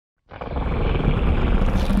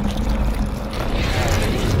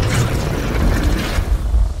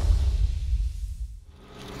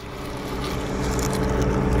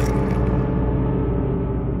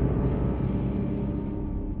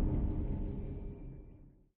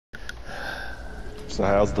So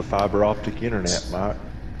how's the fiber optic internet, Mike?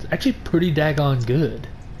 It's actually pretty daggone good.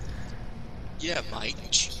 Yeah, Mike.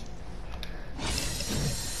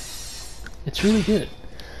 It's really good.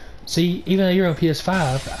 See, even though you're on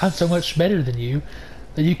PS5, I'm so much better than you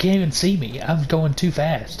that you can't even see me. I'm going too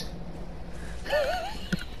fast.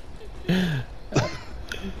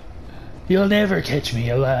 You'll never catch me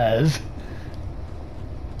alive.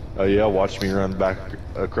 Oh yeah, watch me run back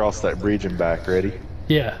across that bridge and back. Ready?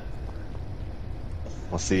 Yeah.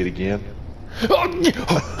 I'll see it again. The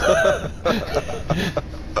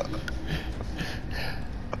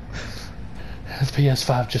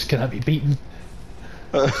PS5 just cannot be beaten.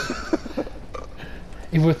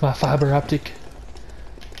 Even with my fiber optic.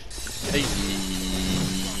 Hey.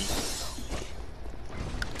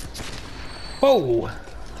 Whoa!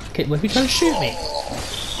 Can't believe he tried to shoot me.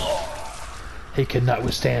 He could not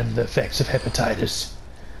withstand the effects of hepatitis.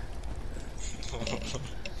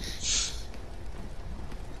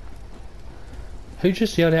 Who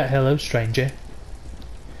just yelled out hello, stranger?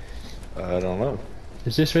 I don't know.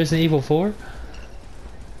 Is this Resident Evil 4?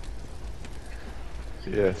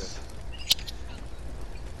 Yes.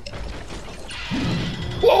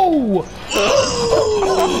 Whoa!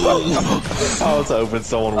 I was hoping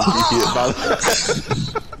someone would be hit by that.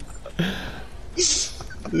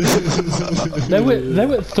 They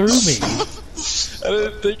went through me. I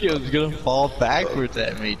didn't think it was gonna fall backwards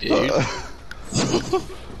at me, dude.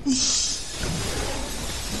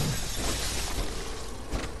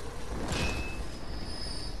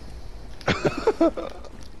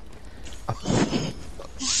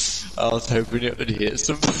 I was hoping it would hit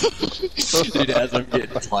somebody. Dude, as I'm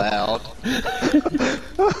getting plowed.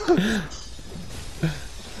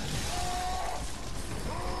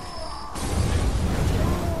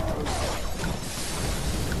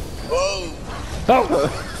 Whoa! Oh!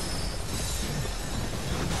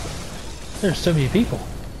 There's so many people.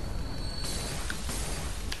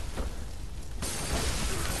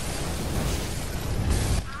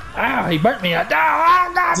 Ow, he burnt me. Oh, God!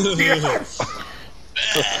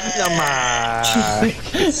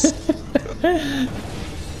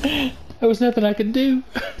 There was nothing I could do.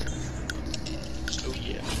 Oh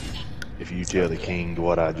yeah. If you tell the king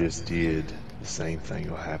what I just did, the same thing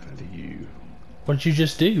will happen to you. What did you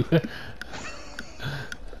just do?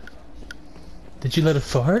 Did you let it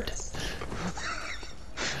fart?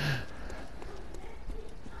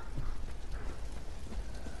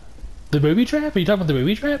 The booby trap? Are you talking about the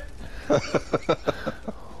booby trap?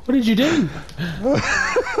 What did you do?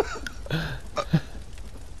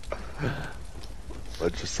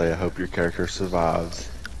 Let's just say I hope your character survives.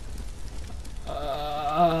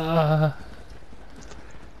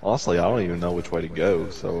 Honestly, I don't even know which way to go,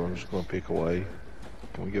 so I'm just going to pick a way.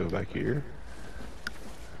 Can we go back here?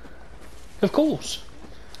 Of course.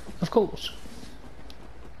 Of course.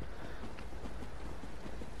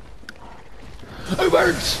 Oh,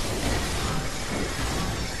 birds!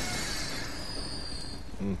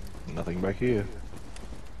 Nothing back here.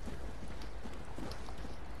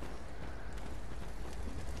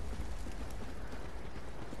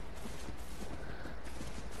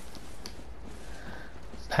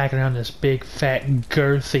 Packing around this big, fat,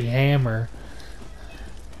 girthy hammer.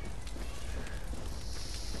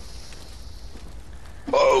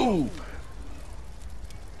 Oh!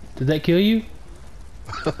 Did that kill you?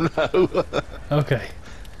 No. Okay.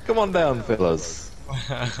 Come on down, fellas.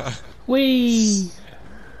 Whee!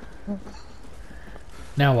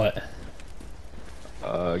 Now what?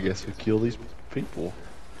 I guess we kill these people.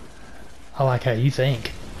 I like how you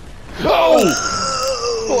think. Oh!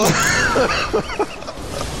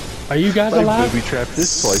 Are you guys They alive? booby trapped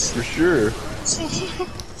this place for sure.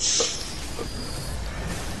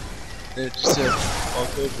 They just said,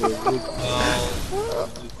 walk over a wood pile,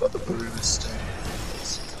 with a brimstone.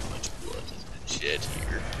 How much blood has been shed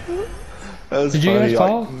here? That was Did you funny. guys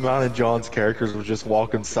fall? Like, mine and John's characters were just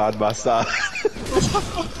walking side by side.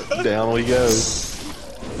 Down we go.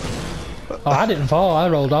 Oh, I didn't fall. I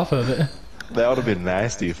rolled off of it. That would have been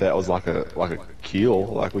nasty if that was like a kill,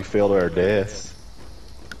 like we fell to our deaths.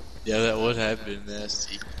 Yeah, that would have been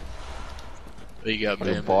nasty. But you got Like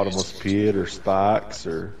a bam bottomless pit or spikes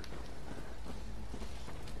or.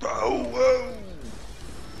 Oh, whoa!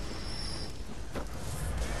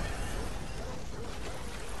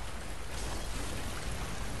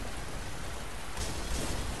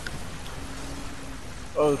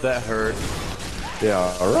 Oh, that hurt. Yeah,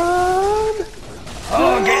 run!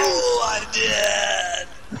 Oh, I did!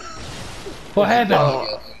 What happened?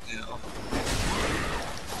 Oh,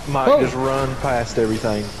 Mike, Whoa. just run past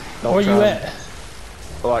everything. Don't Where you try at?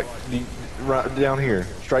 Like, right down here.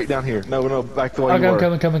 Straight down here. No, back the way Okay, you I'm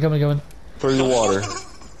were. coming. through the water.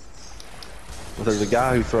 But there's a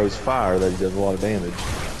guy who throws fire that he does a lot of damage.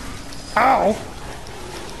 Ow!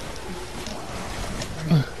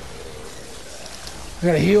 I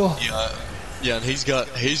gotta heal. Yeah, yeah, and he's got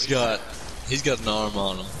an arm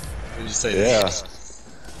on him. Would you say Yeah. that?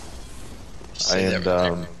 Say that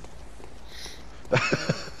And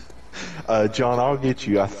right John, I'll get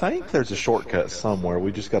you. I think there's a shortcut somewhere.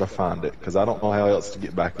 We just gotta find it because I don't know how else to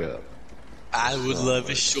get back up. I would love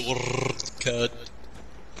a shortcut.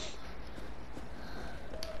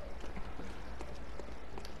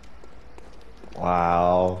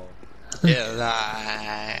 Wow.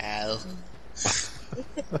 Yeah,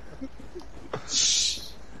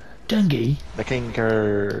 Dungy. The King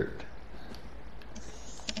Kurt.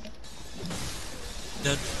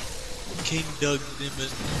 no, King Doug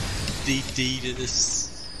Nimbus DD to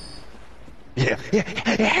this. Yeah.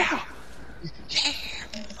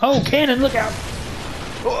 Oh, cannon! Look out!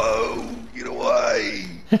 Whoa! Get away!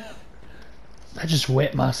 I just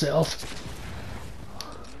wet myself.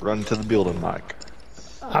 Run to the building, Mike.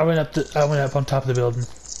 I went up on top of the building.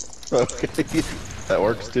 Okay. That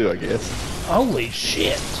works too, I guess. Holy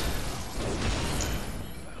shit!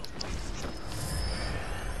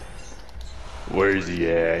 Where's he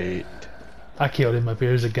at? I killed him up here.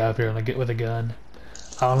 There's a guy up here with a gun.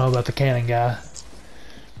 I don't know about the cannon guy.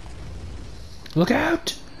 Look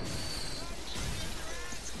out!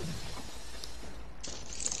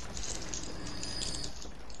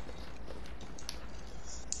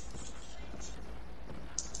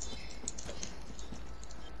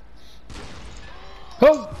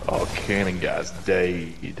 Oh! Oh, cannon guy's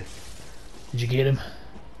dead. Did you get him?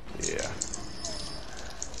 Yeah.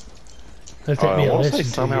 That took me I a want to say listen to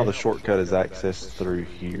somehow you. the shortcut is accessed through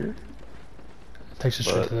here. Takes us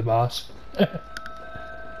straight but- to the boss. Yeah.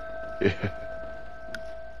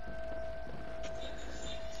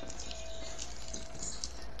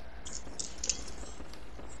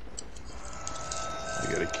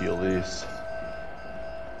 I gotta kill this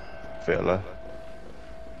fella.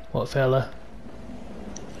 What fella?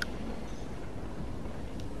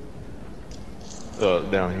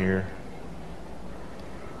 Down here.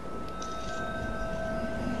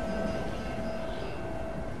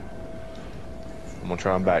 I'm gonna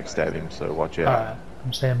try and backstab him, so watch out. Alright,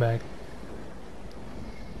 I'm staying back.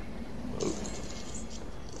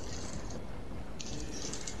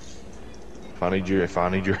 If I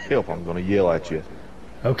need your help, I'm gonna yell at you.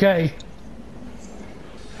 Okay.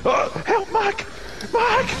 Help, Mike!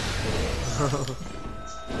 Mike!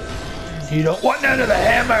 You don't want none of the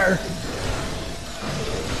hammer!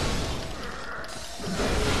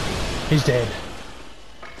 He's dead.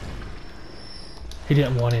 He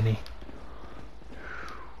didn't want any.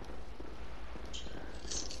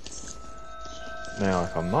 Now,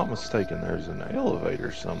 if I'm not mistaken, there's an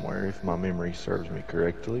elevator somewhere, if my memory serves me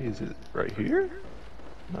correctly. Is it right here?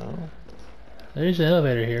 No. There's an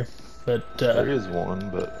elevator here, but There is one,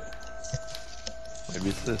 but maybe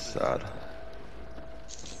it's this side.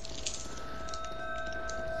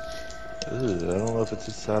 Ugh, I don't know if it's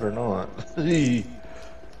this side or not.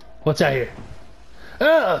 what's out here?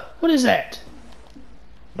 What is that?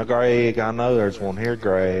 Now, Greg, I know there's one here,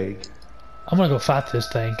 Greg. I'm gonna go fight this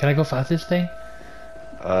thing. Can I go fight this thing?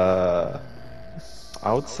 I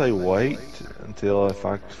would say wait until if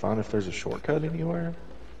I find if there's a shortcut anywhere.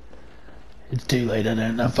 It's too late,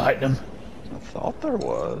 and I'm fighting him. I thought there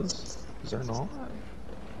was. Is there not?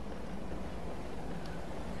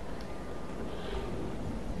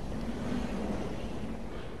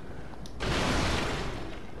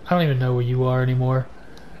 I don't even know where you are anymore.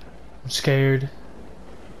 I'm scared.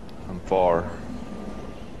 I'm far.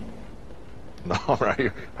 No, I'm right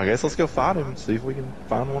here. I guess let's go fight him and see if we can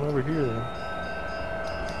find one over here then.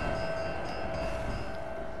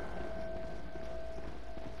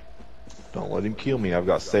 Don't let him kill me. I've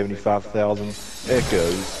got 75,000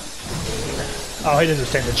 echoes. Oh, he doesn't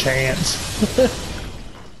stand a chance.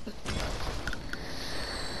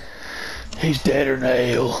 He's dead or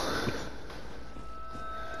nail.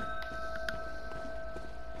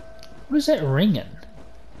 What is that ringing?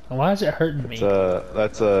 And why is it hurting me?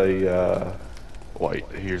 That's a, wait,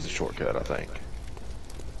 here's the shortcut, I think.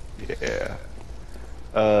 Yeah.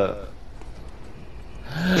 No!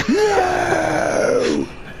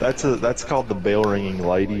 That's called the bell ringing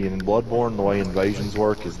lady. In Bloodborne, the way invasions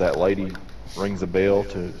work is that lady rings a bell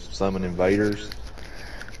to summon invaders.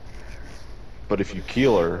 But if you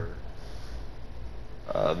kill her,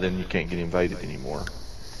 then you can't get invaded anymore.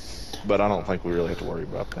 But I don't think we really have to worry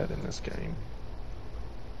about that in this game.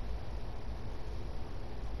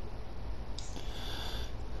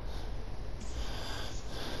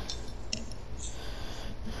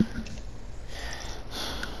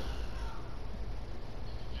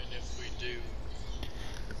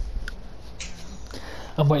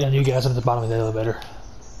 I'm waiting on you guys at the bottom of the elevator.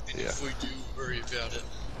 And Yeah. if we do worry about it,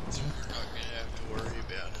 then we're not gonna have to worry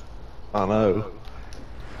about it. I know.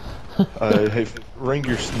 Hey, ring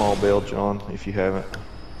your small bell, John, if you haven't.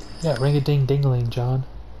 Yeah, ring a ding dingling, John.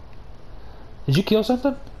 Did you kill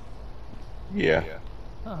something? Yeah,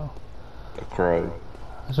 Oh. a crow.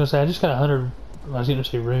 I was gonna say, I just got 100. I was gonna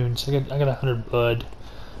say runes. I got 100 blood.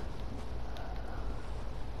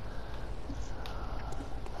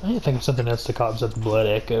 I need to think of something else to cause up the blood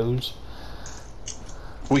echoes.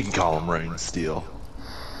 We can call them runes still.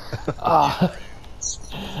 Ah,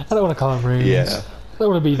 I don't want to call him runes. Yeah. I don't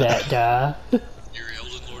want to be that guy. Your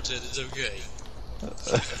Elden Lord said it's okay.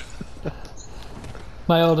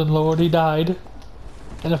 My Elden Lord, he died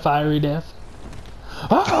in a fiery death.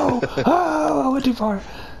 Oh! Oh! I went too far.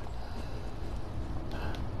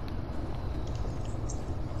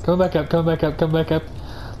 Come back up, come back up, come back up.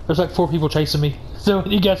 There's like 4 people chasing me. So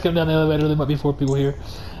when you guys come down the elevator, there might be 4 people here.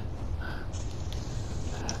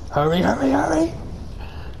 Hurry, hurry, hurry!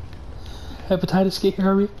 Hepatitis kick,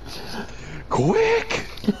 hurry. Quick!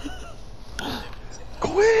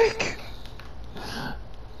 Quick!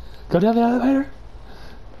 Go down the elevator.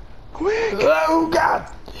 Quick! Oh, God!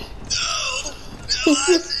 No,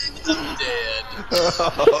 I'm dead.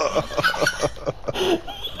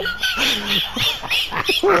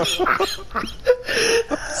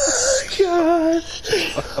 God!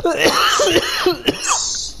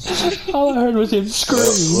 All I heard was him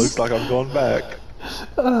scream. Looks like I'm going back.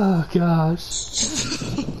 Oh, gosh.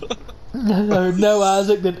 I heard no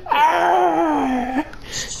Isaac, then ah!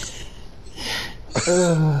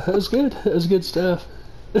 That was good. That was good stuff.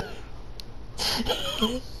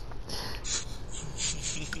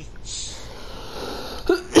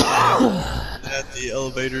 That the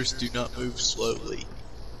elevators do not move slowly.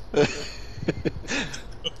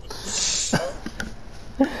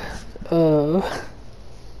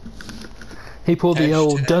 He pulled the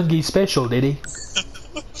old Dungy special, did he?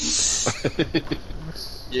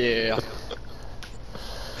 Yeah.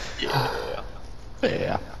 Yeah.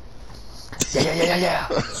 Yeah. Yeah, yeah, yeah, yeah,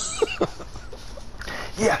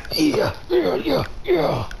 yeah. Yeah, yeah, yeah,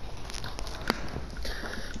 yeah.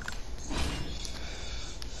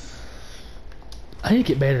 I need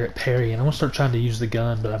to get better at parrying. I'm gonna start trying to use the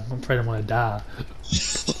gun, but I'm afraid I'm gonna die.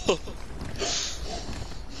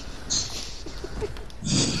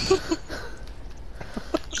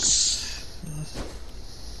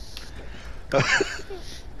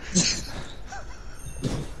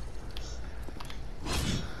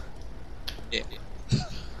 Yeah.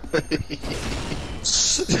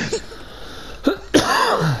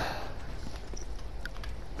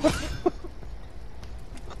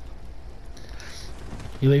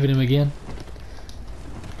 You leaving him again?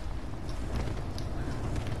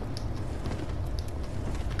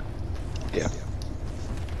 Yeah.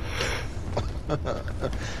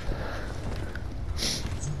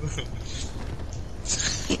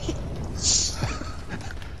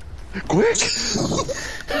 Quick!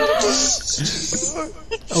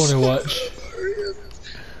 I wanna watch.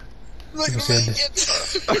 Like,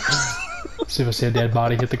 See if I see a dead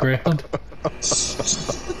body hit the ground.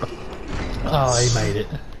 Oh, he made it.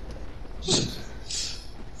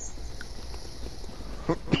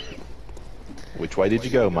 Which way did you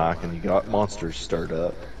go, Mike? And you got monsters stirred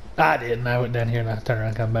up. I didn't. I went down here and I turned around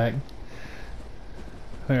and come back.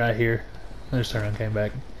 Went right here. I just turned around and came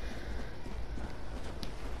back.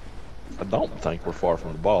 I don't think we're far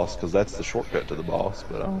from the boss, because that's the shortcut to the boss,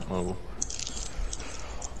 but I don't know.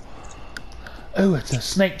 Oh, it's a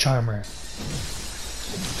snake charmer.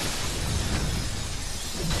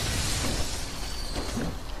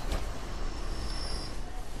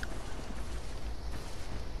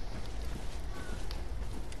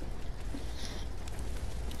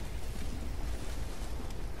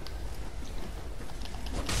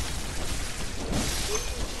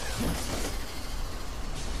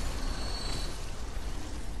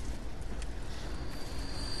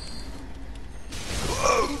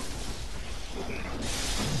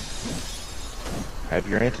 Have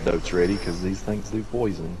your antidotes ready, because these things do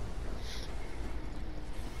poison.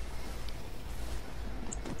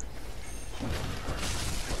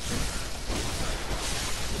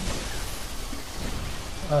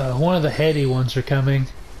 One of the heady ones are coming.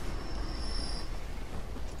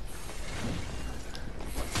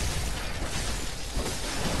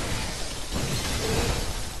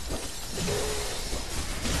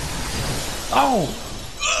 Oh!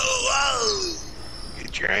 whoa,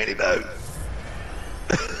 Get your antidote.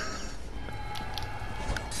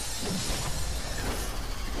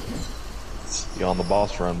 Yeah, on the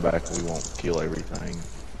boss run back, we won't kill everything,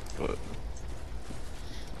 but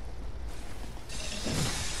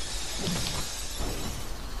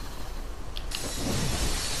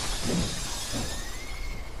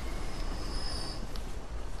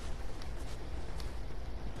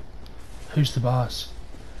Who's the boss?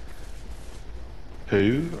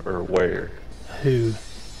 Who or where? Who?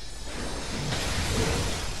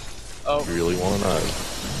 Oh, You really want to know?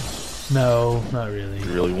 No, not really.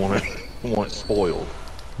 You really want it want it spoiled?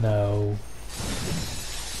 No.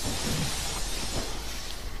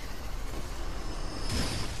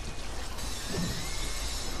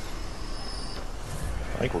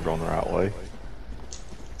 I think we're going the right way.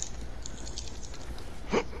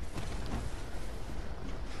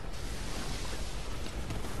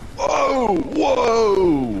 Whoa!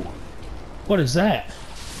 Whoa! What is that?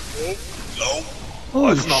 no. Oh,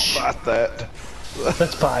 Let's not fight that.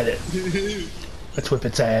 Let's fight it. Let's whip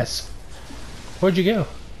its ass. Where'd you go?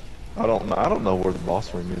 I don't know. I don't know where the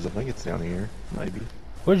boss room is. I think it's down here. Maybe.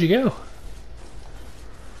 Where'd you go?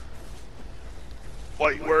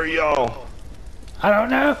 Wait, where are y'all? I don't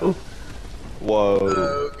know. Whoa.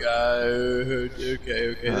 Oh god.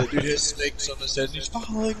 Okay. The dude has snakes on his head and he's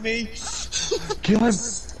following me. Kill him!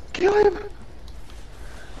 Kill him!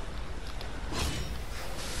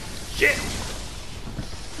 Shit.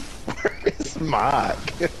 Where is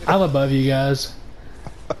Mike? I'm above you guys.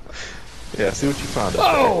 Yeah, see what you find.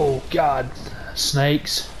 Oh, God.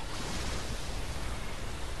 Snakes.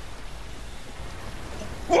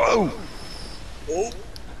 Whoa! Oh.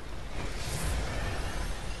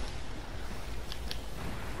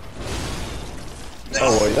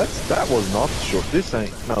 Oh wait, that was not the short. This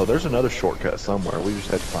ain't. No, there's another shortcut somewhere. We just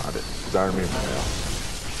had to find it. Cause I remember now.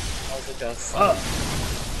 I was like, Up.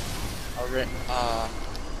 I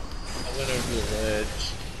went over the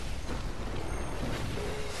ledge.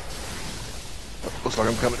 Looks like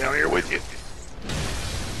I'm coming down here with you.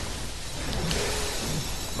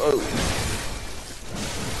 Oh.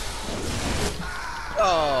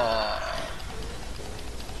 Oh.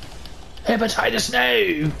 Hepatitis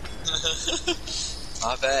no.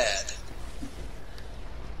 My bad.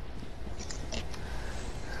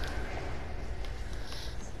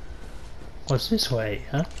 What's this way,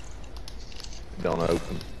 huh? Don't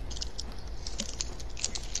open.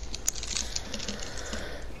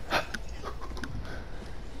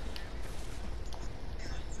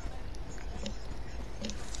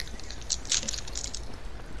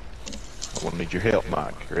 I want to need your help,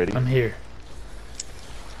 Mike. Ready? I'm here.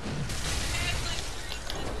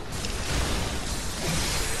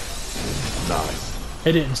 Nice.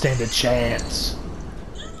 It didn't stand a chance.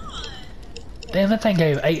 Damn, that thing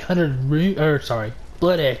gave 800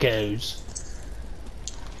 blood echoes.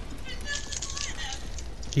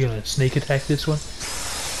 You gonna sneak attack this one?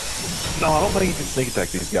 No, I don't think you can sneak attack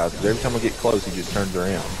these guys. Because every time I get close, he just turns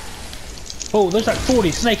around. Oh, there's like 40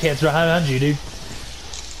 snakeheads behind you, dude.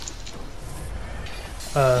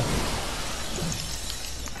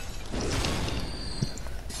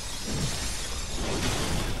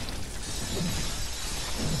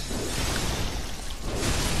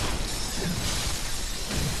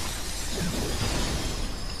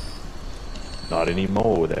 Not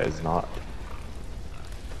anymore, that is not.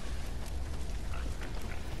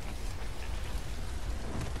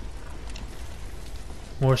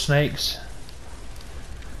 More snakes.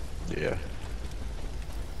 Yeah.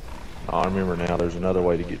 I remember now there's another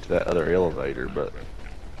way to get to that other elevator, but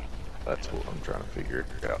that's what I'm trying to figure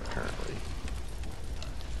out currently.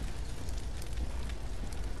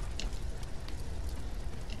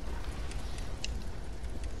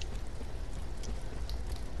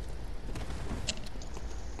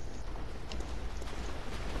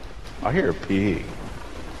 I hear a pig.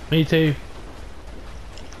 Me too.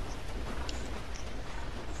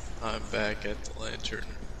 I'm back at the lantern.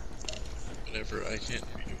 Whenever I can't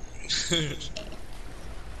be.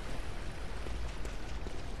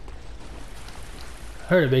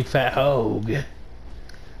 Heard a big fat hog.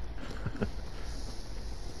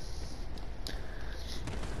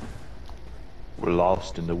 We're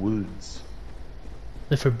lost in the woods.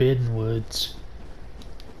 The Forbidden Woods.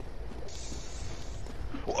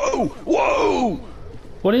 Whoa! Whoa!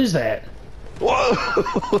 What is that?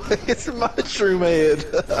 Whoa! It's a mushroom head.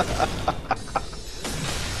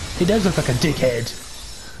 He does look like a dickhead.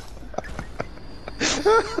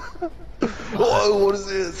 Whoa! What is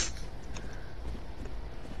this?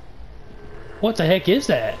 What the heck is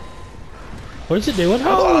that? What is it doing?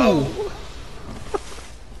 Oh! Whoa!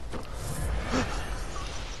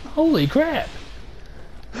 Holy crap!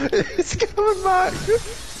 It's coming back.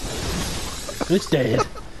 It's dead.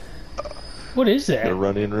 What is Gonna that?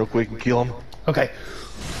 run in real quick and kill him. Okay.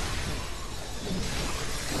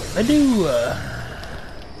 I do,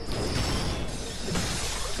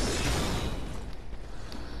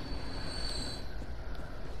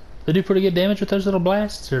 They do pretty good damage with those little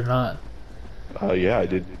blasts, or not? Yeah, I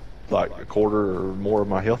did like a quarter or more of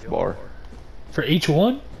my health bar. For each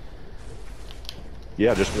one?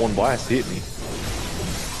 Yeah, just one blast hit me.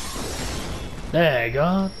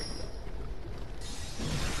 Daggone.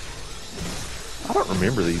 I don't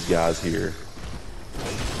remember these guys here.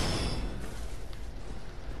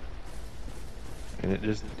 And it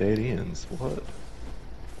just dead ends. What?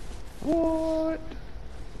 What?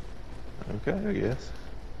 Okay, I guess.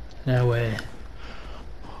 No way.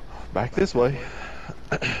 Back this way.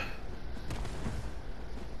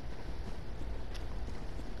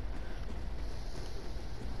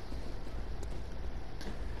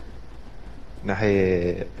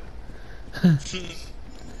 Nahab.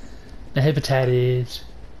 The hepatitis.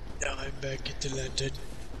 Now I'm back into London.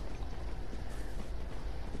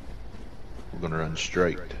 We're gonna run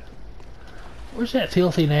straight. Where's that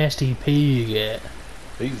filthy, nasty pig at?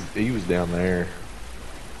 He was down there.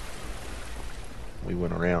 We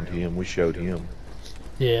went around him. We showed him.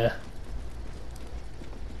 Yeah.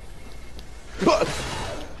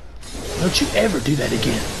 Don't you ever do that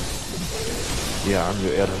again. Yeah, I'm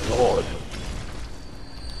your Edward Lord.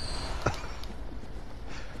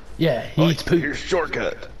 Yeah, he eats poop. Here's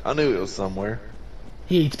shortcut. I knew it was somewhere.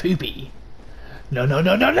 He eats poopy. No, no,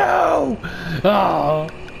 no, no, no! Oh.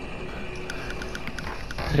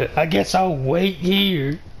 I guess I'll wait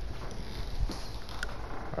here.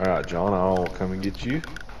 Alright, John, I'll come and get you.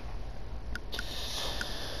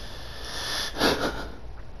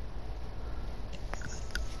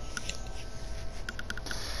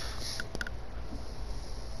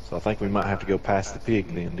 So I think we might have to go past the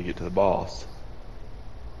pig then to get to the boss.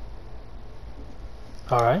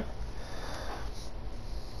 Alright.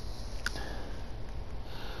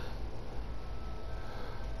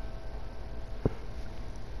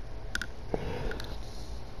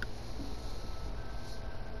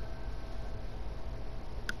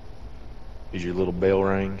 Is your little bell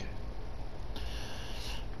ring?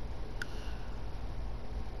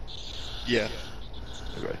 Yeah.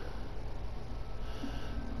 Okay.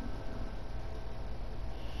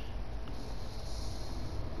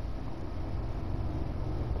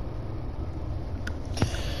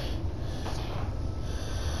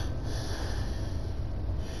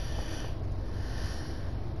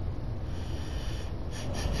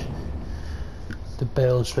 The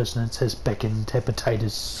bell's resonance has beckoned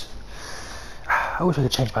hepatitis. I wish I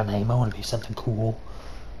could change my name. I want to be something cool.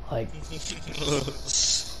 Like,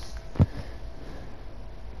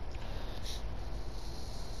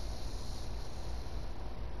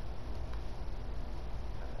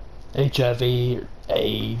 HIV or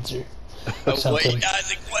AIDS or something. Wait,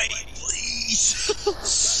 Isaac, wait, please.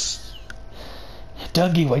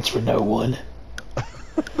 Dungy waits for no one.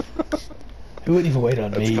 He wouldn't even wait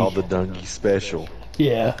on me. That's called the Dungy Special.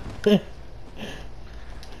 Yeah.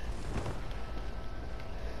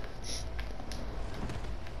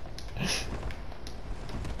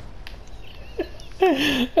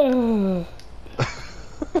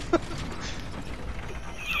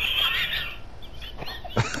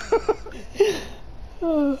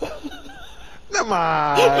 Come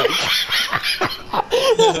on!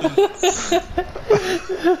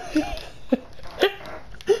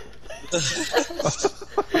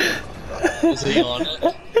 Is he on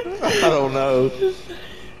it? I don't know.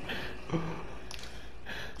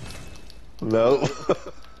 No.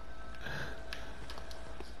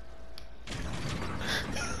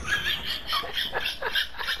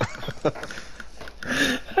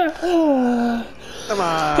 Come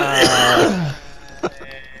on.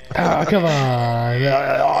 Oh, come on.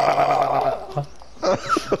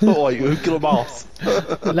 Oh, who killed a boss?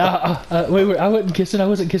 No, wait, I wasn't kissing,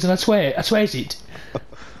 I swear it.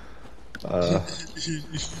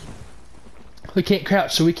 We can't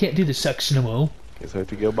crouch, so we can't do the suction no more. Guess we have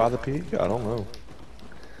to go by the pig? I don't know.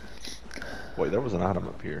 Wait, there was an item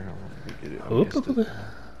up here. Let me get it. I missed it.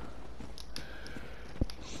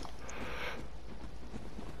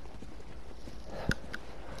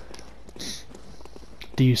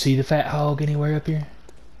 Do you see the fat hog anywhere up here?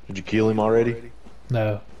 Did you kill him already?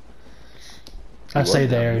 No. I He stay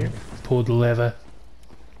wasn't down there here. and pull the lever.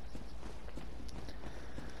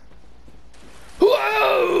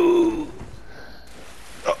 Whoa!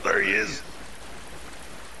 Oh, there he is.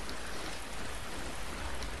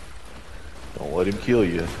 Don't let him kill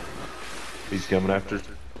you. He's coming after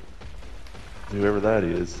whoever that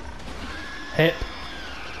is. Hep.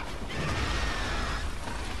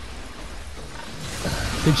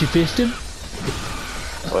 Did you fist him?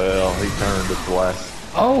 Well, he turned at the last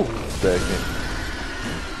Oh! second.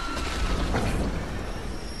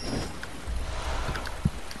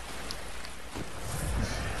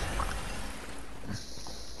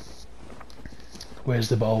 Where's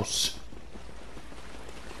the boss?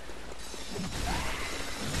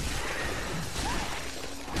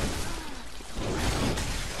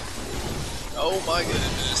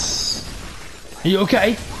 Are you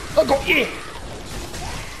okay? I got you!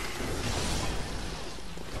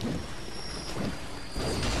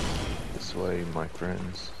 This way, my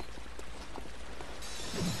friends.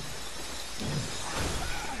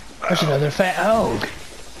 There's another fat hog.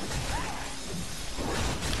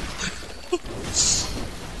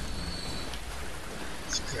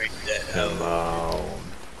 Let's crank that Come out. on.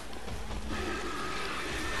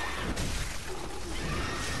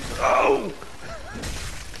 Oh!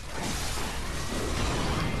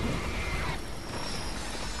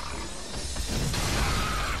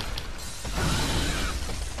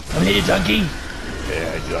 I'm here, donkey.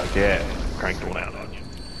 Yeah, you like that. Cranked one out on you.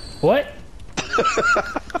 What?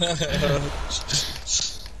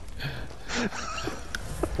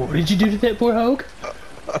 What did you do to that poor hog?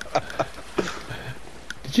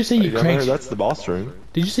 Did you say you Down there, cranked? that's the boss room.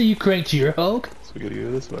 Did you say you cranked your hog? So we gotta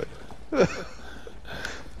go this way.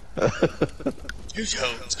 Whose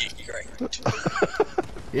home's getting cranked?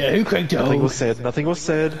 Yeah, who cranked your Nothing hog? was said. Nothing was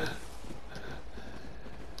said.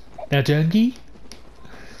 Now, donkey.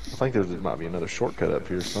 I think there might be another shortcut up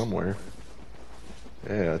here somewhere.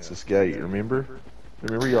 Yeah, it's this gate. Remember?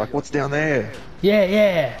 Remember? You're like, what's down there? Yeah,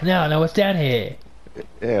 yeah. Now I know what's down here.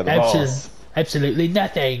 Yeah, the boss. Absolutely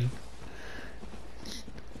nothing.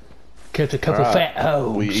 Kept a couple Alright, fat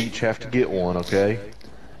hogs. we each have to get one, okay?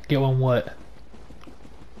 Get one what?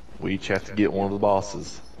 We each have to get one of the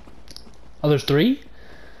bosses. Oh, there's 3?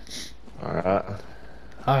 Alright.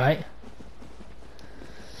 Alright.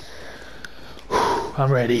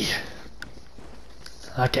 I'm ready.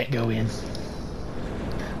 I can't go in.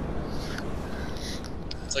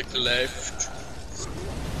 Take the left.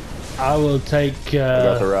 I will take I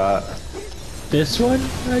got the right. this one,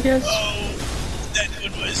 I guess. Oh, that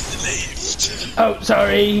one was the left. Oh,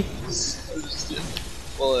 sorry.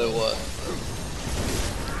 Well, it was.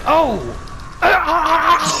 Oh!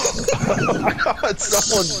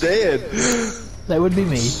 Someone's dead. That would be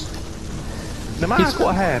me. Now, Mike,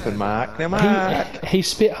 what happened, Mike? Now, Mike. He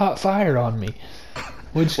spit hot fire on me.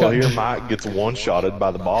 We just Well, got- here Mike gets one-shotted by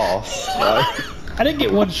the boss. Right? I didn't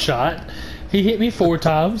get one shot. He hit me 4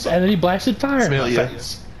 times, and then he blasted fire Smell in my ya.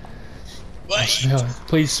 face. Wait. Smell,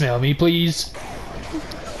 please smell me, please.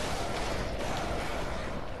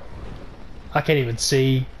 I can't even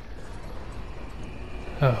see.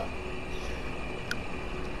 Oh.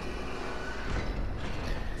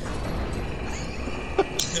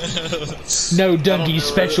 No donkey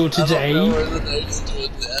special I don't know today. where the next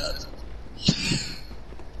one's at.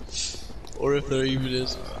 Or if there even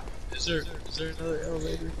is. Is there another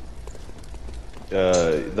elevator?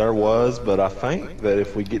 There was, but I think that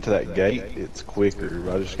if we get to that gate, it's quicker.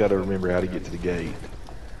 I just got to remember how to get to the gate.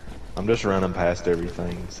 I'm just running past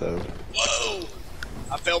everything, so. Whoa!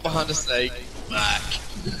 I fell behind a snake. Back.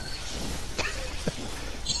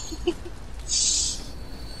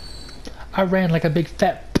 I ran like a big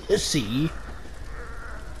fat pussy.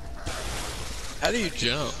 How do you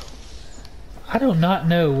jump? I do not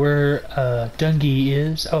know where Dungy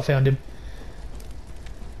is. Oh, I found him.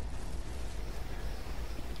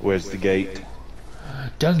 Where's the gate?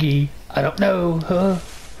 Dungy, I don't know.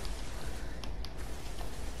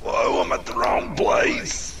 Whoa, I'm at the wrong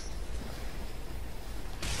place.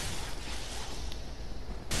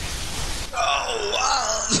 Oh,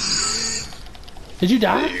 wow! Did you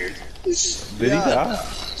die? Did he die?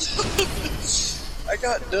 I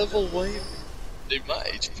got double weight. Dude, my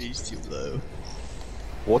HP's too low.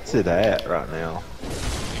 What's it at right now?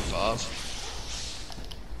 25.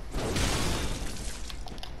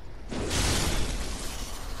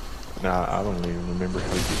 Nah, I don't even remember how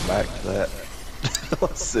to get back to that.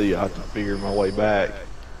 Let's see, I have to figure my way back.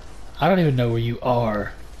 I don't even know where you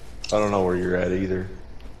are. I don't know where you're at either.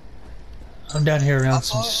 I'm down here around I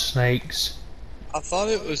some thought- snakes. I thought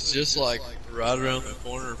it was just like right around the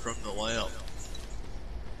corner from the lamp.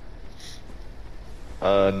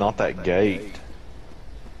 Not that gate.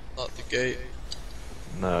 Not the gate.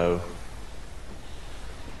 No.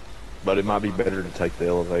 But it might be better to take the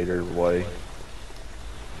elevator away.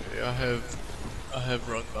 Okay, I have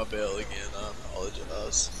rung my bell again. I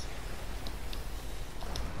apologize.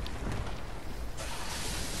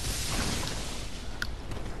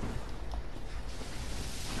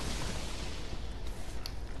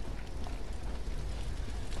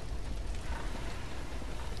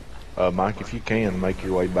 Mike, if you can, make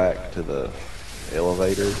your way back to the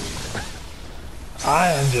elevator. I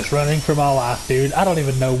am just running for my life, dude. I don't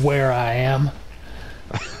even know where I am.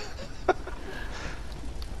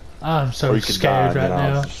 I'm Or so you could die scared and right then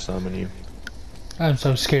I'll now. just summon you. I'm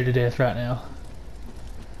so scared to death right now.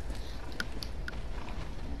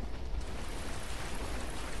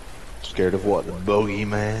 Scared of what? The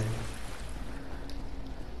bogeyman?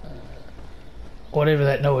 whatever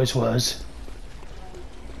that noise was.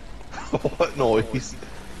 What noise?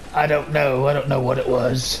 I don't know. I don't know what it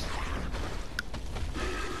was.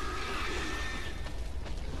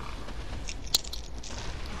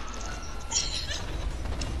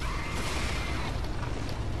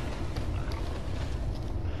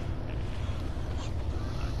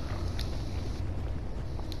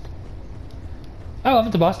 Oh, I'm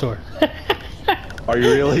at the boss door. Are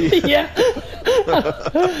you really? Yeah.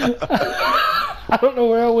 I don't know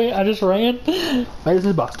where I went. I just ran. There's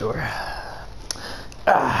the boss door.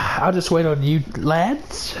 I'll just wait on you,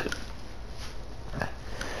 lads.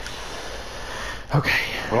 Okay.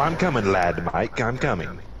 Well, I'm coming, lad Mike. I'm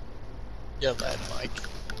coming. Yeah, lad, Mike.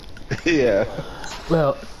 Yeah.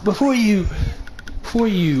 Well, before you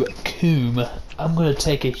coom, I'm gonna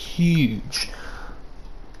take a huge,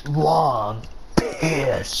 long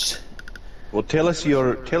piss. Well, tell us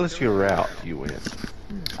your route you went.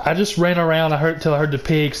 I just ran around. Till I heard the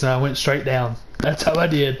pigs, and I went straight down. That's how I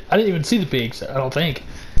did. I didn't even see the pigs. I don't think.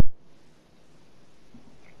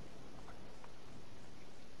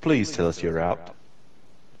 Please tell us your route.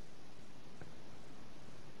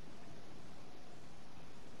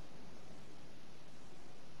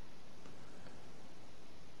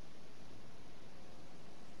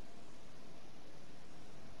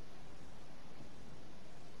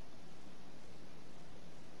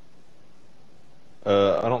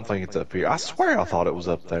 I don't think it's up here. I swear I thought it was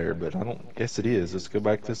up there, but I don't guess it is. Let's go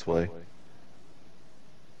back this way.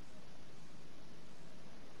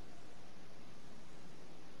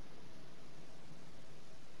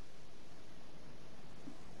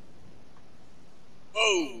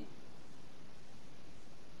 Oh!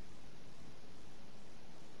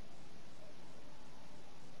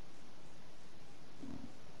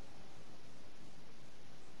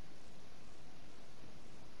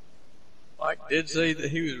 Mike did say that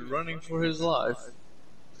he was running for his life.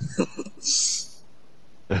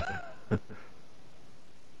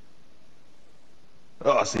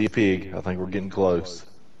 Oh, I see a pig. I think we're getting close.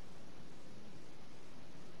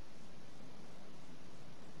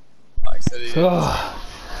 Mike said he Oh,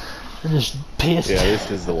 I just pissed. Yeah, this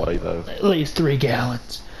is the way though. At least 3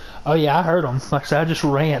 gallons. Oh yeah, I heard them. Like I said, I just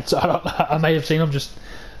ran. So I may have seen them. Just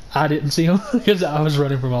I didn't see them because I was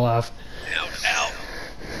running for my life. Ow, ow.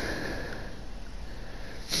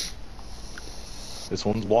 This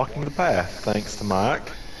one's blocking the path, thanks to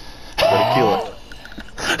Mike. Gotta kill it.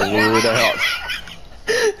 To lure it out.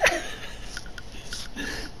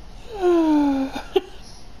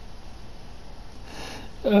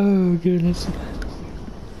 Oh goodness.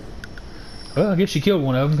 Well, I guess you killed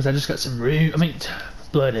one of them because I just got some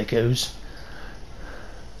blood echoes.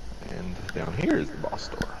 And down here is the boss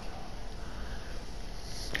door.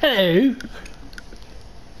 Hello.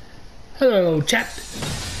 Hello, chap.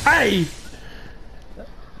 Hey.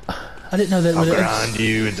 I didn't know that I'll was. grind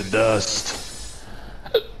you into dust.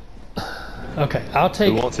 Okay, I'll take.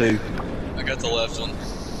 Who wants to? I got the left one.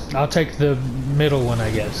 I'll take the middle one,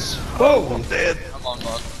 I guess. Whoa, I'm dead. I'm on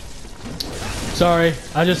one. Sorry,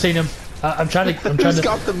 I just seen him. I'm trying to. Who's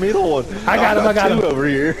got the middle one? I got him. I got two him over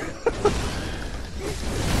here.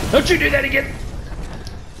 Don't you do that again!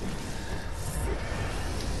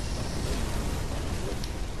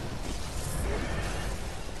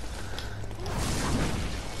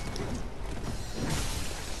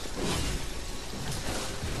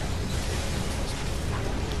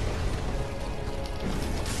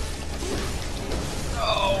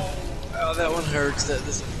 Oh, that one hurts.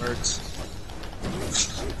 This one hurts.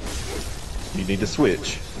 You need to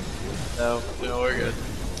switch. No, we're good.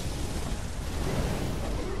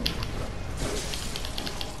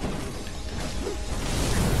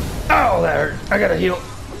 Oh, that hurt. I gotta heal.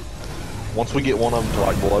 Once we get one of them to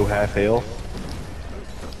like below half health,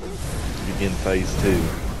 begin phase 2.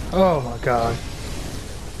 Oh my god.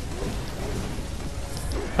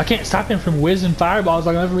 I can't stop him from whizzing fireballs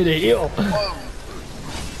like I'm for me to heal. Whoa.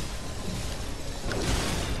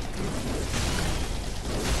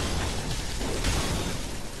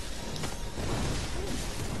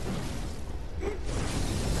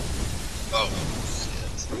 Oh,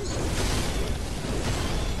 shit.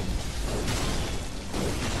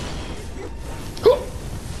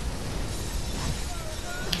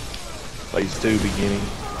 Phase 2 beginning.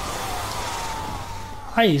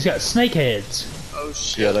 Hey, he's got snake heads. Oh,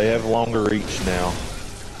 shit. Yeah, they have longer reach now.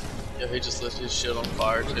 Yeah, he just lit his shit on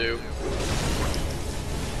fire, too.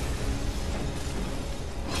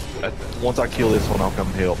 Once I kill this one, I'll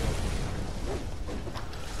come help.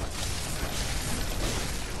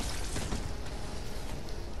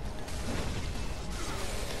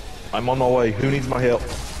 I'm on my way. Who needs my help?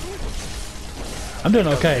 I'm doing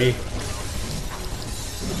okay.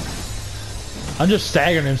 I'm just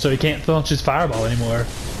staggering him so he can't launch his fireball anymore.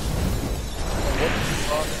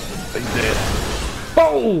 He's dead.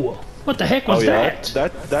 Oh! What the heck was that?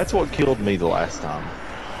 That's what killed me the last time.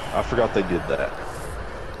 I forgot they did that.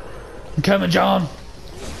 I'm coming, John.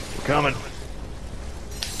 We're coming.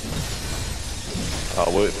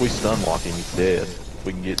 Oh, well, if we stun lock him, he's dead.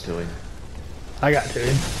 We can get to him. I got to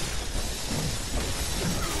him.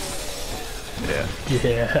 Yeah.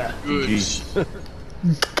 Yeah. Good. Jeez.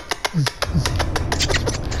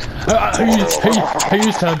 Who used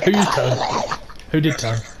tongue? Who used tongue? Who did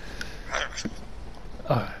tongue?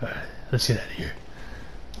 Alright, let's get out of here.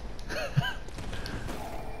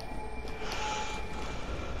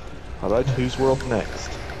 Alright, whose world next?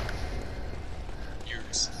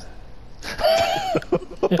 Yours.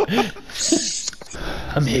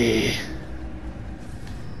 I'm here.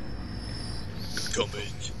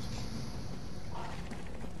 Coming.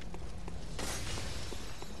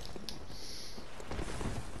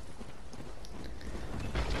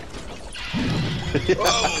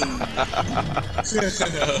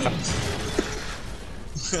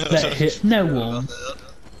 That hit no one.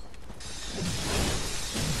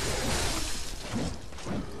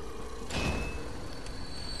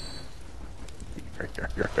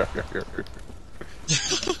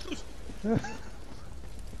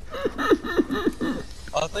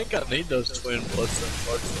 I think I need those twin plus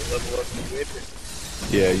parts to level up the weapon.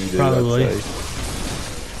 Yeah, you do. Probably. I'd say.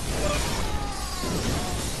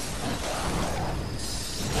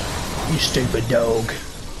 You stupid dog.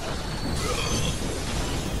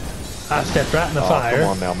 I stepped right in the fire. Come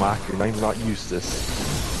on now, Mike. Your name's not Eustace.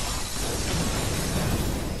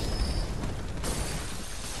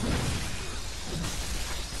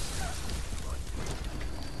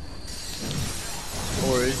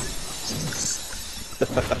 Or is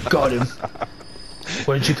Got him.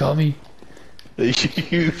 What did you call me?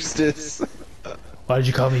 Eustace. Why did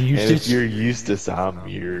you call me And if Eustace? you're Eustace, I'm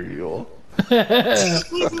Muriel.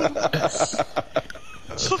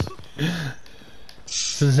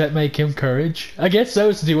 So does that make him courage? I guess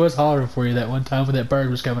so, since he was hollering for you that one time when that bird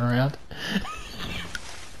was coming around.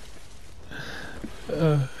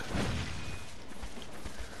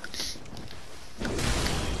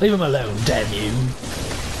 Leave him alone, damn you.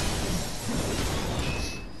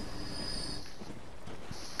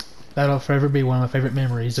 That'll forever be one of my favorite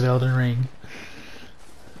memories of Elden Ring.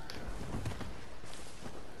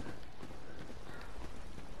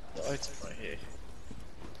 the item right here?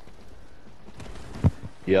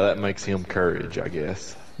 Yeah, that makes him courage, I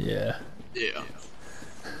guess. Yeah. Yeah.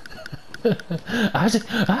 Isaac!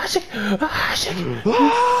 Isaac! Isaac!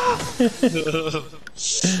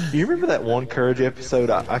 You remember that one courage episode?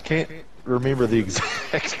 I can't remember the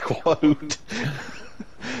exact quote,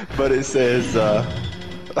 but it says,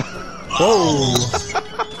 Whoa!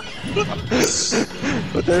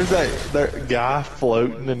 but there's that guy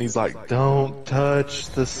floating and he's like, don't touch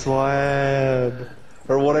the slab,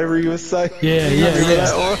 or whatever he was saying. Yeah, You yeah, remember yeah.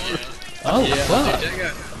 that one? Oh, Yeah, fuck! dude, that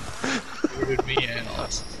got weirded me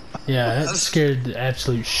out. Yeah, that scared the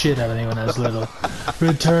absolute shit out of me when I was little.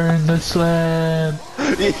 Return the slab,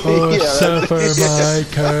 or Yeah, suffer my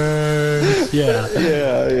curse. Yeah.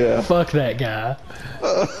 yeah. Fuck that guy.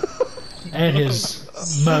 And his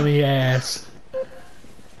mummy ass.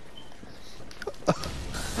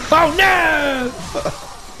 Oh no!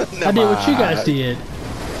 I did what you guys did.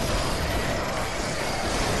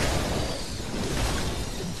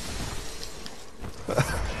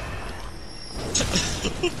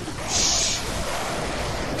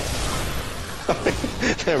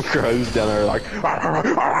 Them crows down there like.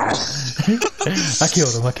 I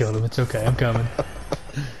killed him, it's okay, I'm coming.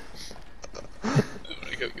 I'm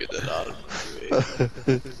gonna go get that item.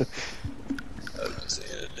 I was just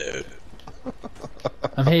saying it, dude.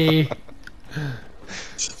 I'm here.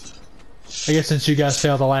 I guess since you guys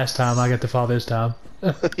failed the last time, I get to fall this time.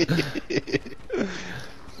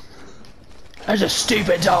 That's a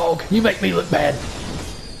stupid dog. You make me look bad.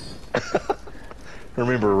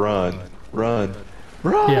 Remember, run.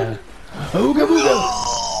 Yeah. Ooga booga.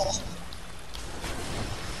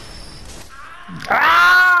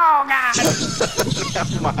 Oh God!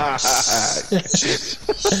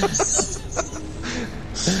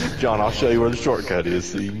 John, I'll show you where the shortcut is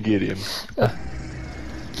so you can get him.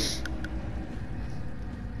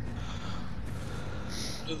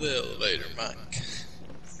 To the elevator, Mike.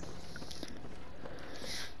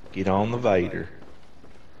 Get on the Vader.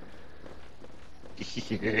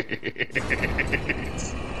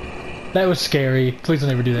 That was scary. Please don't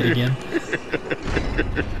ever do that again.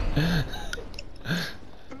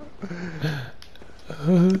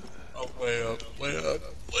 Oh, way up, way up,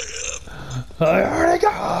 way up. I already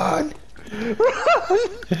gone.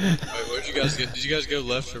 where'd you guys get? Did you guys go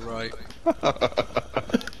left or right?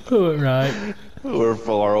 Oh, right. We're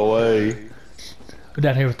far away. We're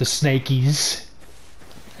down here with the snakies.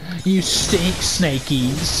 You stink,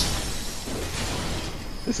 snakies.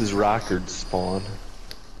 This is Rikard's spawn.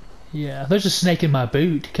 Yeah, there's a snake in my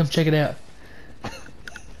boot. Come check it out.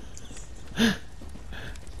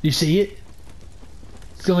 You see it?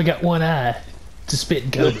 It's only got one eye. It's a spitting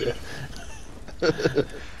cobra.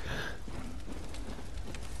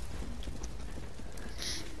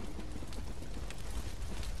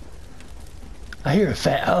 I hear a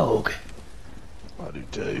fat hog. I do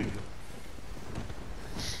too.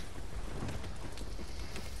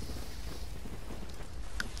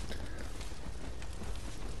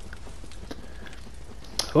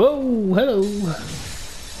 Whoa, hello.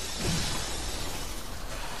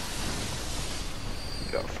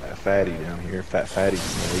 Got a fat fatty down here. Fat fatty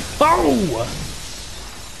snake. Oh!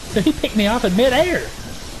 He picked me off in midair.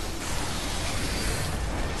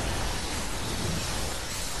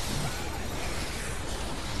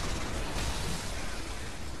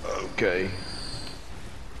 Okay.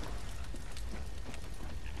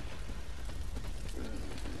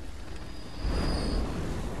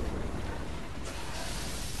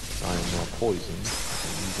 I am now poisoned.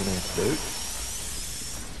 Use an antidote.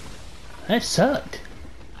 That sucked.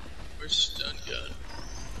 Where's the stun gun?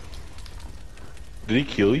 Did he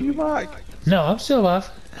kill you, Mike? No, I'm still alive.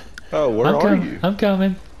 Oh, where are you? I'm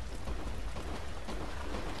coming.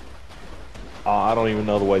 I don't even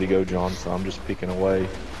know the way to go, John, so I'm just picking away.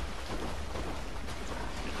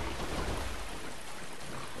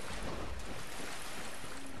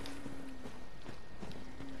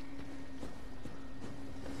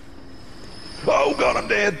 Oh god, I'm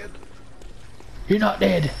dead! You're not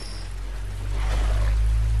dead.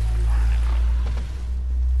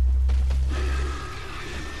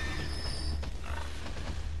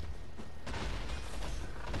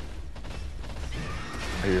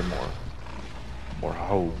 I hear more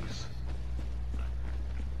hogs.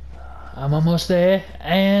 I'm almost there,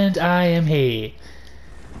 and I am here.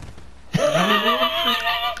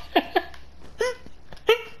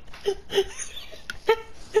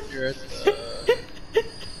 You're at the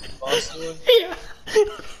boss door? Yeah.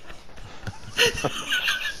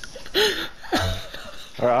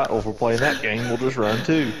 Alright, well if we're playing that game, we'll just run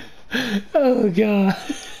too. Oh god.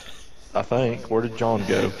 I think. Where did John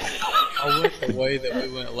go? I went the way that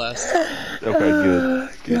we went last time. Okay,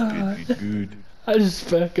 good. Oh, Good. I just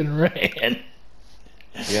fucking ran.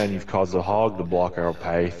 Yeah, and you've caused a hog to block our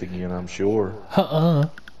path again, I'm sure. Uh-uh.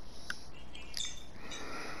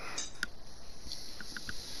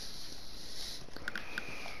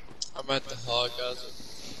 I'm at the hog,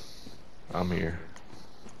 guys. I'm here.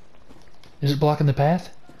 Is it blocking the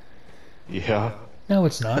path? Yeah. No,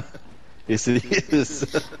 it's not. Yes, it is.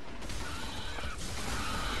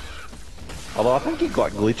 Although I think he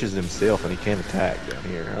like glitches himself and he can't attack down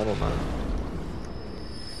here. I don't know.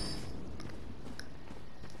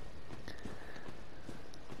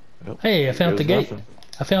 Nope, Hey, I here found the goes gate. nothing.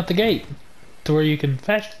 I found the gate to where you can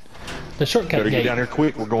fashion the shortcut Better gate. get down here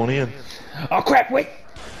quick. We're going in. Oh crap! Wait.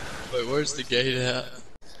 Wait, where's the gate at?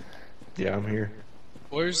 Yeah, I'm here.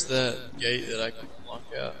 Where's that gate that I can lock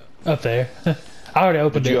out? Up there. I already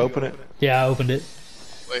opened Did it. you open it? Yeah, I opened it.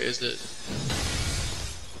 Wait, is it?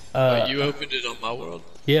 Uh, Wait, you opened it on my world?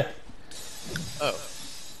 Yeah. Oh.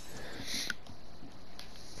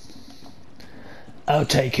 I'll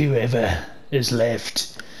take whoever is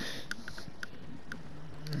left.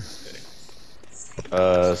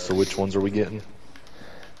 So which ones are we getting?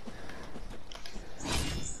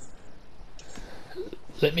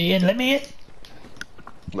 Let me in. Let me in.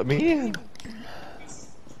 Let me in.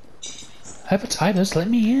 Hepatitis. Let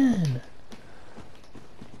me in.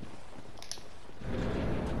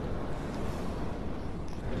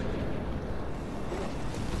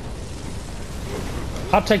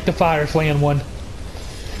 I'll take the fire slaying one.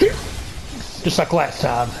 Just like last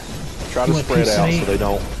time. Try You to want a spread piece of out me? so they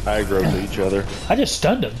don't aggro to each other. I just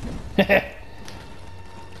stunned him.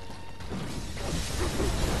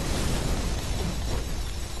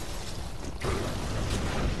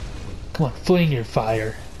 Come on, fling your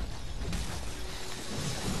fire.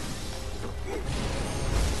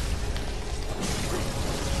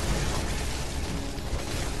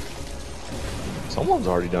 Someone's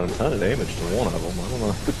already done a ton of damage to one of them. I don't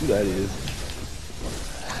know who that is.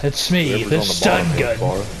 It's me, Whoever's the on the stun bottom gun.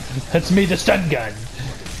 bar. That's me, the stun gun.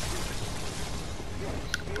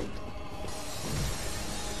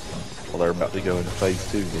 Well, they're about to go into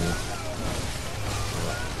phase 2 then.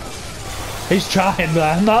 He's trying,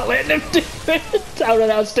 but I'm not letting him do it. I run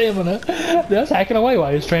out of stamina. That's hacking away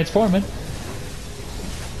while he's transforming.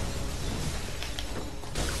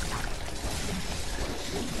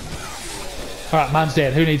 Alright, mine's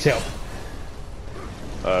dead. Who needs help?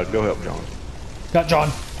 Go help John. Got John.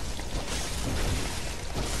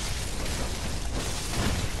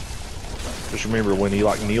 Just remember, when he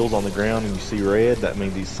like kneels on the ground and you see red, that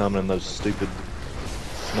means he's summoning those stupid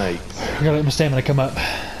snakes. I gotta let my stamina come up.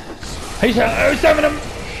 He's summoning him!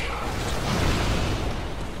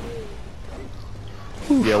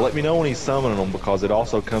 Yeah, let me know when he's summoning them because it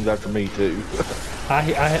also comes after me too.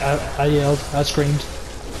 I yelled. I screamed.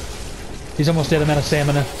 He's almost dead. I'm out of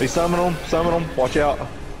stamina. He's summoning them. Summon them. Watch out.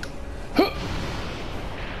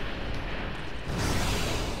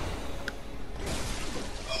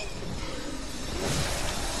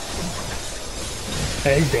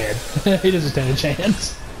 Hey, he's dead. He doesn't stand a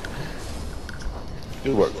chance.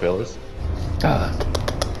 Good work, fellas.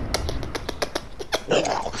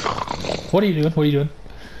 What are you doing? What are you doing?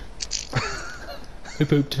 Who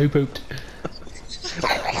pooped? Who pooped?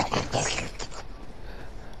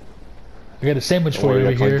 I got a sandwich for you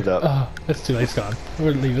over here. Oh, that's too late. It's gone.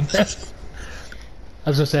 We're leaving. I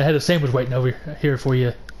was gonna say I had a sandwich waiting over here for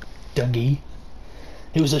you, Dungy.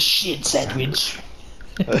 It was a shit sandwich.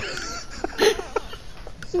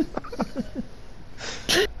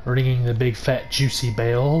 Ringing the big fat juicy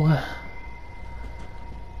bell.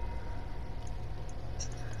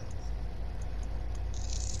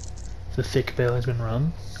 The thick bell has been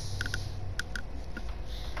rung.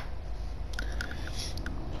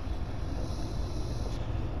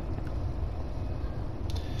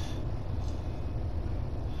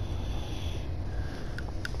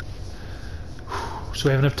 So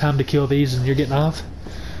we have enough time to kill these and you're getting off?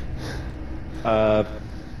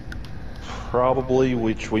 Probably,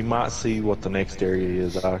 which we might see what the next area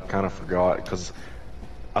is. I kind of forgot, because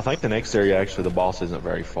I think the next area, actually, the boss isn't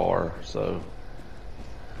very far, so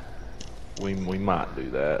we might do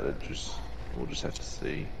that. We'll just have to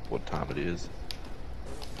see what time it is.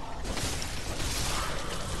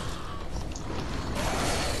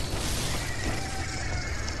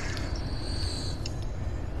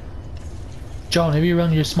 John, have you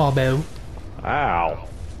rung your small bell? Ow!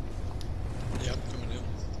 Yep, coming in.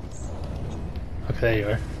 Okay, there you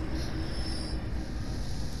are.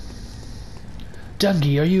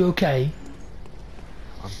 Dungy, are you okay?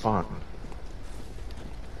 I'm fine.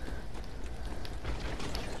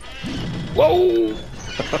 Whoa!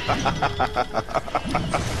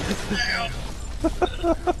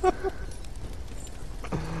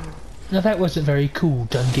 Now that wasn't very cool,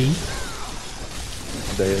 Dungy.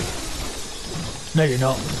 Dead. No, you're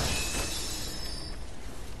not.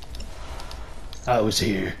 I was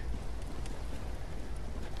here.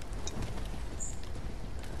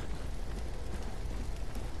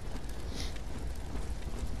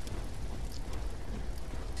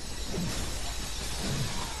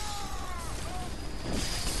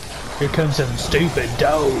 Here comes some stupid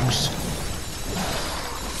dogs.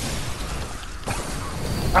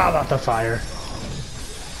 How about the fire?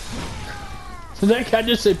 Did that guy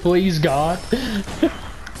just say, please God?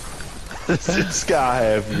 Does this guy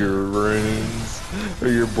have your runes or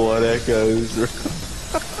your blood echoes? Or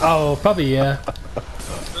Oh, probably, yeah.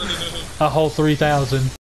 A whole 3,000.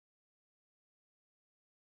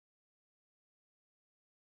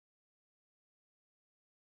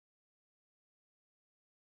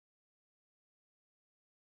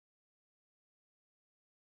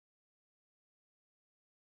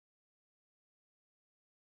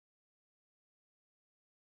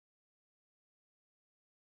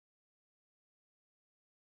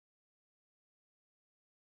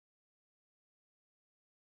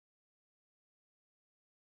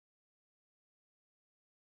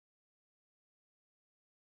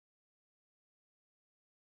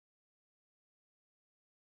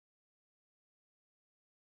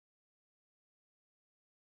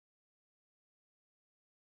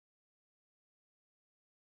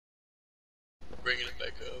 Bringing it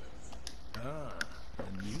back up. Ah, a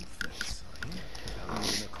new face, are you?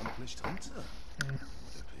 Apparently an accomplished hunter, would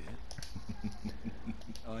appear.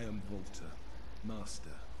 I am Volta, master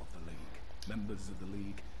of the League. Members of the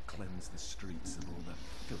League cleanse the streets of all that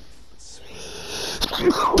filth that spreads.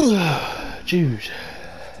 Jude.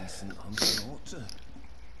 Decent hunter ought to.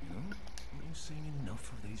 You know, you've seen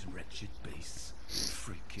enough of these wretched beasts.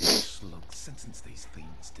 Freakish slugs. Sentence these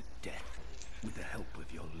fiends to death with the help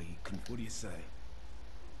of your League. What do you say?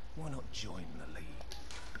 Why not join the League?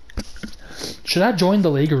 Should I join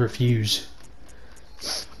the League or refuse?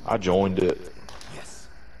 I joined it. Yes.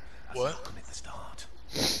 As What? welcome at the start.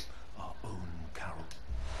 Our own Carol.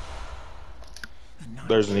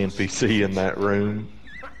 There's an NPC in that room.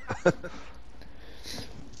 No,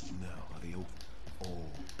 the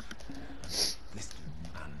all. This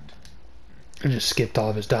and I just skipped all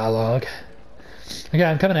of his dialogue. Okay,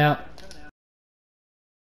 I'm coming out.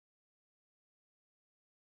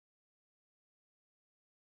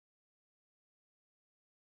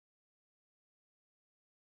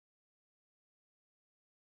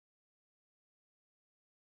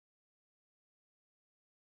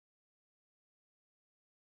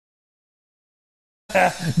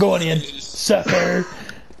 Going in, sucker.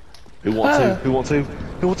 Who wants to? Who wants to?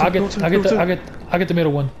 Who wants to? I'll get the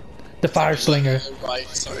middle one. The fire slinger. Right,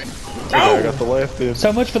 sorry. Okay, I got the left end.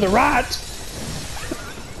 So much for the right.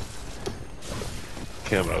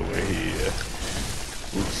 Come over here.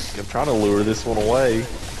 I'm trying to lure this one away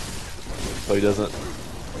so he doesn't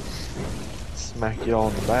smack you all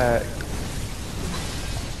in the back.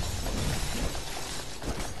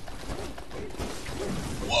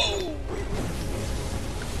 Whoa!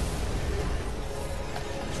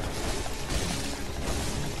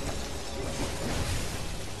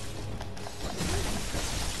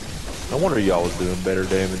 No wonder y'all was doing better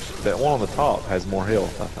damage. That one on the top has more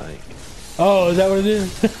health, I think. Oh, is that what it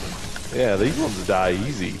is? Yeah, these ones die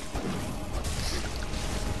easy. I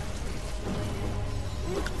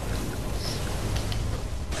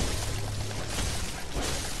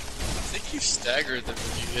think you staggered them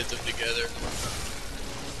when you hit them together.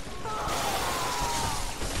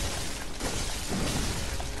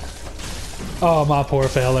 Oh, my poor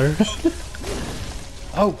feller.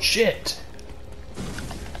 Oh, shit.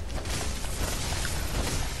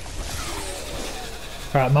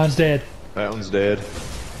 Alright, mine's dead. That one's dead.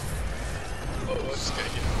 Oh, I just gotta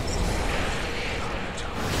get...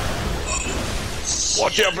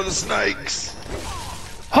 Watch out for the snakes!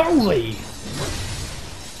 Holy!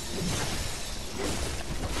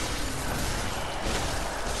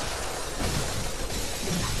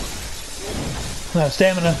 No,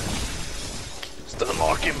 stamina. Stun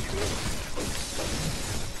lock him.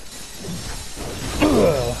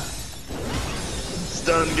 Ugh.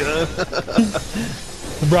 Stun gun.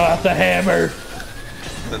 Brought out the hammer.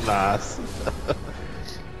 Nice.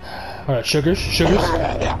 Alright, sugars.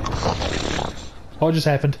 What just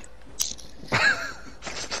happened?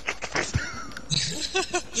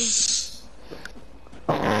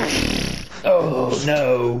 Oh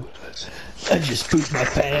no. I just pooped my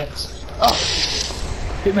pants. Oh.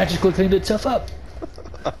 It magically cleaned itself up.